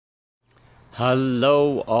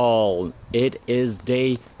Hello all, it is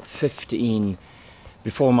day 15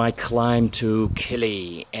 before my climb to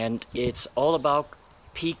Kili, and it's all about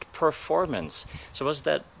peak performance. So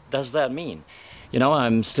does that mean?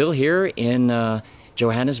 I'm still here in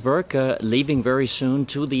Johannesburg, leaving very soon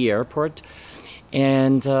to the airport,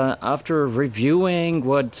 and after reviewing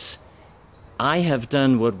what I have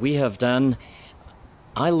done, what we have done,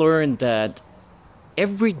 I learned that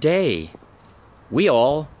every day we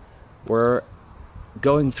all were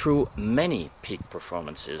going through many peak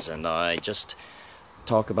performances, and I just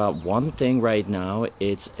talk about one thing right now.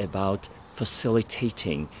 It's about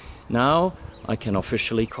facilitating. Now I can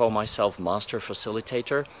officially call myself master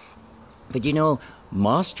facilitator, but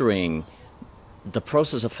mastering the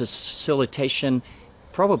process of facilitation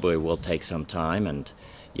probably will take some time, and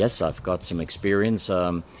yes, I've got some experience,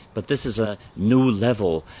 but this is a new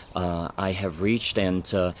level I have reached,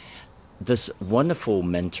 and this wonderful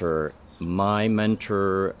mentor, my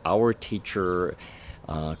mentor, our teacher,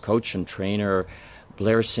 coach and trainer,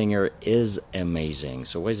 Blair Singer, is amazing.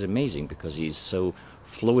 So why is amazing? Because he's so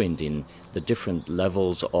fluent in the different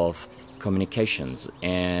levels of communications,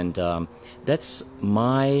 and that's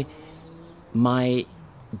my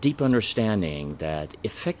deep understanding that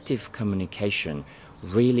effective communication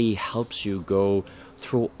really helps you go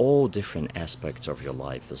through all different aspects of your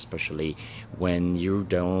life, especially when you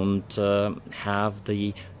don't have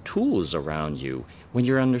the tools around you, when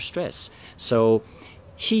you're under stress. So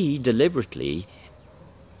he deliberately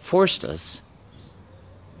forced us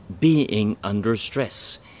being under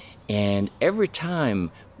stress, and every time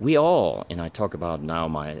we all, and I talk about now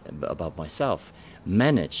about myself,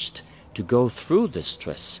 managed to go through this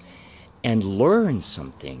stress and learn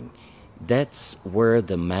something, that's where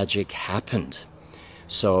the magic happened.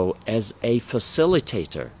 So as a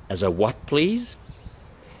facilitator, as a what, please?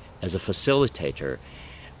 As a facilitator,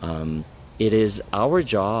 it is our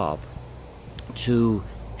job to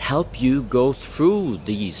help you go through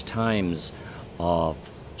these times of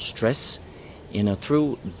stress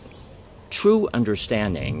through true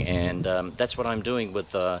understanding, and that's what I'm doing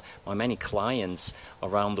with my many clients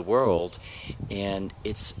around the world. And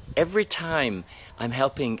it's every time I'm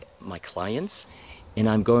helping my clients and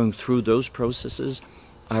I'm going through those processes,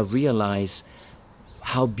 I realize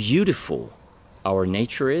how beautiful our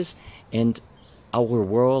nature is and our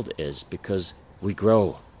world is, because we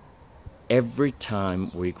grow. Every time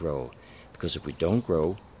we grow, because if we don't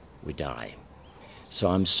grow, we die. So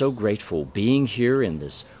I'm so grateful being here in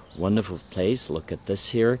this wonderful place. Look at this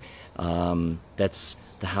here. That's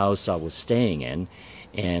the house I was staying in,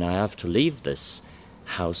 and I have to leave this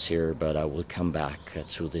house here, but I will come back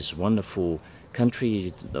to this wonderful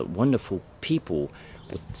country, the wonderful people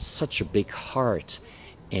with such a big heart,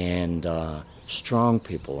 and strong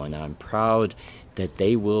people, and I'm proud that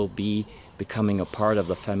they will be becoming a part of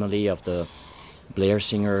the family of the Blair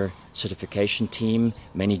Singer certification team.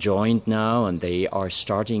 Many joined now, and they are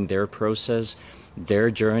starting their process,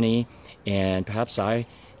 their journey, and perhaps I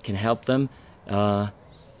can help them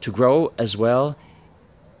to grow as well,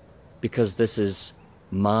 because this is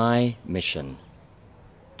my mission,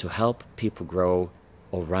 to help people grow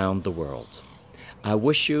around the world. I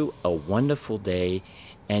wish you a wonderful day,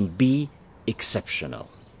 and be exceptional.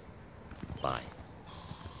 Bye.